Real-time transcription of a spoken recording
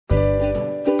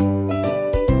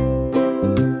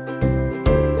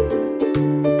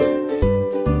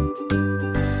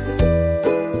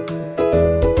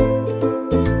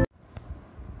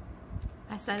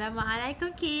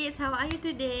kids, how are you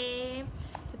today?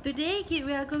 Today we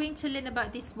are going to learn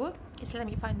about this book,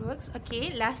 Islamic Funwork.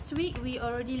 Okay, last week we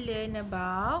already learned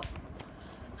about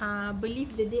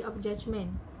believe the day of judgment.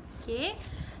 Okay,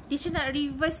 teacher nak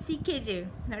reverse sikit je,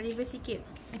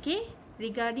 okay,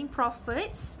 regarding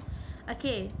prophets.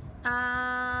 Okay,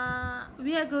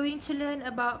 we are going to learn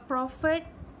about prophet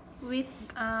with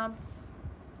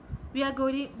we are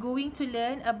going to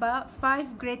learn about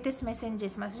 5 greatest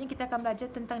messengers. Maksudnya kita akan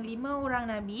belajar tentang 5 orang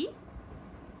nabi.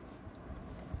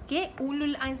 Okay,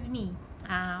 Ulul Azmi.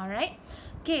 Alright.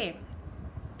 Okay.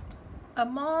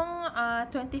 Among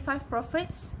 25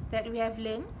 prophets that we have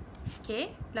learned,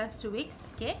 okay, last 2 weeks,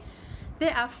 okay,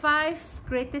 there are 5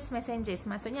 greatest messengers.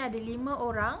 Maksudnya ada 5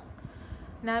 orang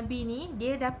nabi ni,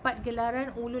 dia dapat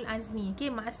gelaran Ulul Azmi. Okay,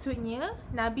 maksudnya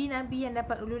nabi-nabi yang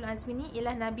dapat Ulul Azmi ni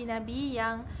ialah nabi-nabi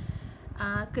yang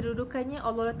kedudukannya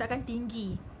Allah letakkan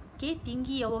tinggi. Okay,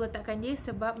 tinggi Allah letakkan dia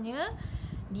sebabnya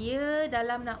dia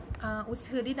dalam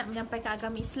usaha dia nak menyampaikan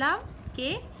agama Islam.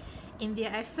 Okay, in their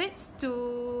efforts to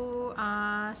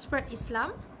spread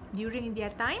Islam during their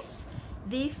time,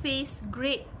 they face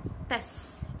great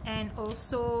tests and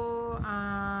also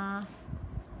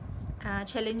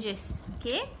challenges.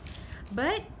 Okay,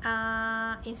 but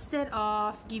instead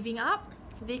of giving up,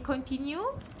 they continue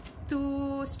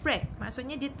to spread.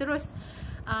 Maksudnya dia terus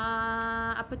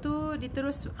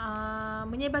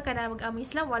menyebarkan agama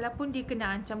Islam walaupun dia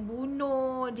kena ancam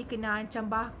bunuh, dia kena ancam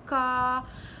bakar,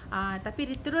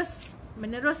 tapi dia terus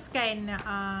meneruskan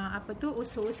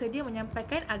usaha-usaha dia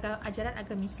menyampaikan ajaran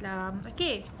agama Islam.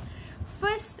 Okay,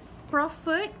 first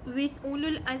prophet with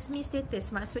Ulul Azmi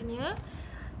status, maksudnya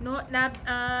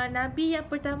nabi yang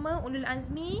pertama Ulul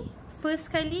Azmi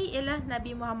first kali ialah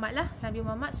Nabi Muhammad lah, Nabi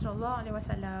Muhammad SAW.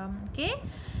 Okay,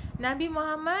 Nabi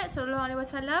Muhammad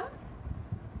SAW,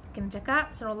 kena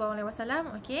cakap SAW.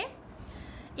 Okay,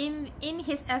 in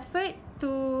his effort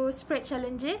to spread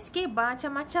challenges, okay,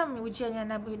 macam-macam ujian yang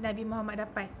Nabi Muhammad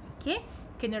dapat. Okay,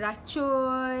 kena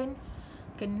racun,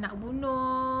 kena nak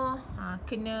bunuh,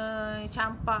 kena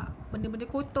campak benda-benda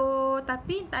kotor,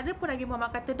 tapi tak ada pun Nabi Muhammad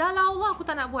kata, dah lah Allah, aku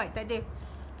tak nak buat. Tak ada.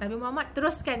 Nabi Muhammad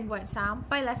teruskan buat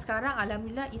sampailah sekarang.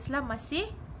 Alhamdulillah Islam masih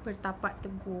bertapak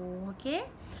teguh. Okay,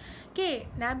 okay,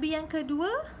 Nabi yang kedua,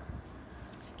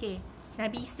 okay,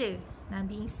 Nabi Isa.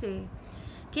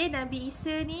 Okay, Nabi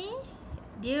Isa ni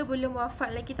dia belum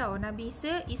wafat lagi tau. Nabi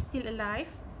Isa is still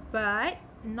alive but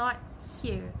not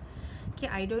here. Okay,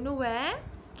 I don't know where,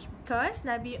 because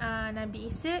Nabi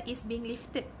Isa is being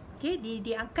lifted. Okay,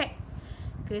 diangkat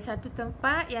ke satu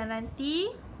tempat yang nanti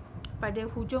pada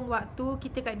hujung waktu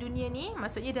kita kat dunia ni,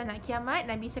 maksudnya dah nak kiamat,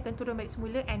 Nabi Isa akan turun balik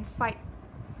semula and fight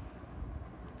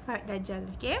Dajjal.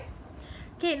 Okay,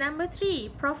 okay, number 3,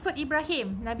 Prophet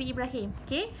Ibrahim, Nabi Ibrahim.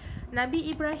 Okay,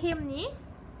 Nabi Ibrahim ni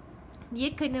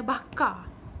dia kena bakar.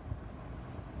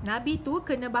 Nabi tu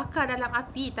kena bakar dalam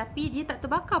api tapi dia tak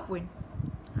terbakar pun.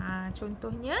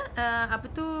 Contohnya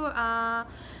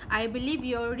I believe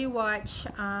you already watch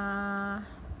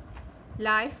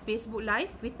live, Facebook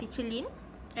live with Teacher Lin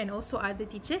and also other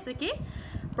teachers. Okay,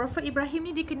 Prophet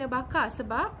Ibrahim ni dia kena bakar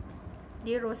sebab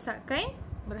dia rosakkan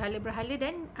berhala-berhala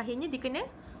dan akhirnya dia kena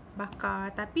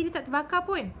bakar, tapi dia tak terbakar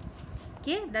pun.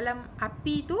 Okay, dalam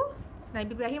api tu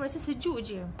Nabi Ibrahim rasa sejuk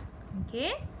je.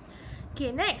 Okay,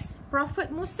 okay, next,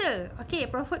 Prophet Musa. Okay,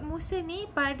 Prophet Musa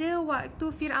ni pada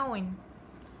waktu Firaun.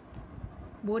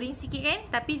 Boring sikit kan?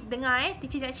 Tapi dengar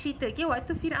teacher nak cerita. Okay,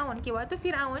 waktu Firaun. Okay, waktu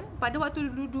Firaun, pada waktu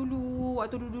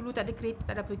dulu tak ada kereta,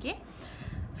 tak ada apa. Okay,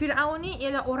 Firaun ni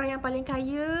ialah orang yang paling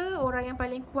kaya, orang yang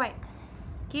paling kuat.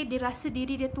 Okay, dia rasa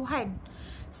diri dia Tuhan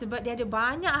sebab dia ada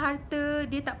banyak harta,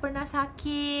 dia tak pernah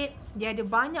sakit, dia ada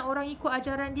banyak orang ikut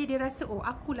ajaran dia, dia rasa oh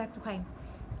akulah Tuhan.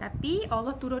 Tapi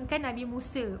Allah turunkan Nabi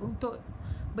Musa untuk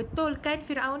betulkan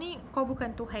Firaun ni kau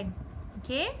bukan Tuhan.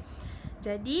 Okay,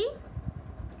 jadi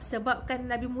sebabkan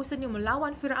Nabi Musa ni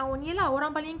melawan Firaun ni lah,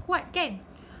 orang paling kuat kan,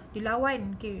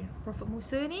 dilawan. Okay, Prophet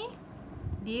Musa ni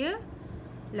dia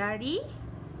lari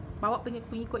bawa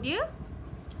pengikut dia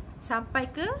sampai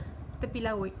ke tepi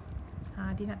laut.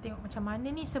 Dia nak tengok macam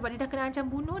mana ni sebab dia dah kena ancam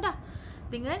bunuh dah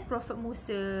dengan Prophet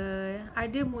Musa.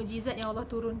 Ada mukjizat yang Allah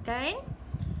turunkan,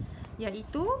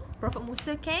 iaitu Prophet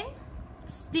Musa can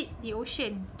split the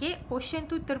ocean. Okay, ocean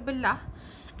tu terbelah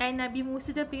and Nabi Musa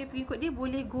dan pengikut dia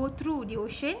boleh go through the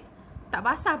ocean, tak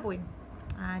basah pun.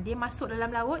 Dia masuk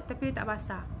dalam laut tapi dia tak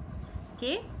basah.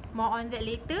 Okay, more on that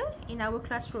later in our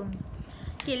classroom.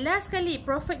 Okay, last kali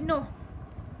Prophet Nuh,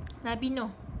 Nabi Nuh.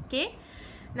 Okay,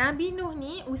 Nabi Nuh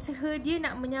ni usaha dia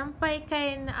nak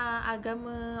menyampaikan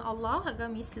agama Allah,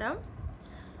 agama Islam.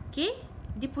 Okay,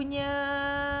 dia punya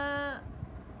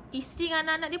isteri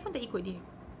dengan anak-anak dia pun tak ikut dia.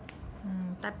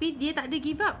 Tapi dia tak ada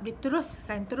give up. Dia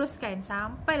teruskan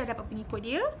sampailah dapat pengikut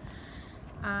dia.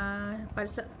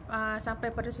 Sampai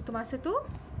pada suatu masa tu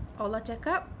Allah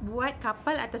cakap buat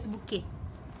kapal atas bukit.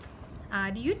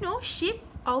 Do you know ship?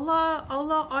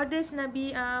 Allah orders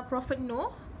Nabi Prophet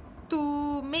Noah to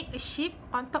make a ship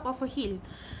on top of a hill.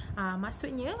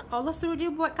 Maksudnya Allah suruh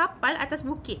dia buat kapal atas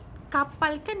bukit.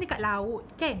 Kapal kan dekat laut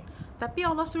kan, tapi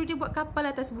Allah suruh dia buat kapal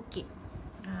atas bukit.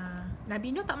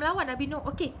 Nabi Nuh tak melawan. Nabi Nuh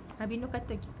okey. Nabi Nuh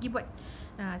kata pergi buat.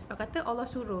 Sebab kata Allah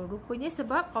suruh. Rupanya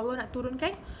sebab Allah nak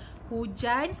turunkan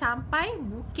hujan sampai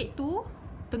bukit tu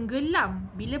tenggelam.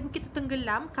 Bila bukit tu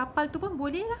tenggelam, kapal tu pun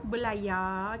bolehlah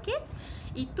berlayar. Okey.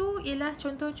 Itu ialah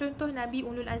contoh-contoh Nabi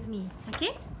Ulul Azmi.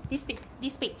 Okey. This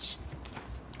page.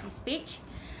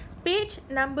 Page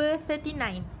number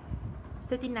 39.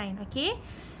 Okay.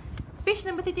 Page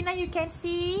number 39, you can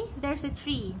see there's a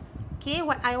tree. Okay,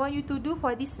 what I want you to do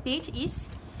for this page is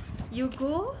you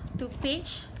go to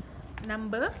page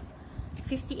number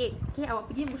 58. Okay, awak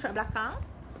pergi muka surat belakang.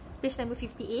 Page number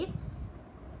 58.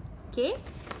 Okay,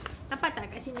 nampak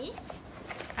tak kat sini?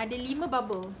 Ada 5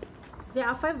 bubble. There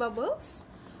are 5 bubbles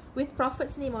with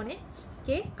Prophet's name on it.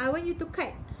 Okay, I want you to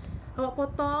cut. Awak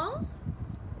potong.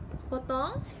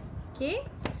 Okay,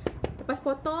 lepas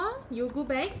potong, you go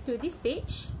back to this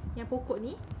page yang pokok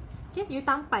ni. Okay, you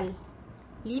tampal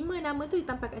 5 nama tu,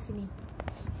 ditampal kat sini.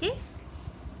 Okay,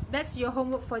 that's your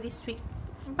homework for this week.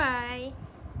 Bye.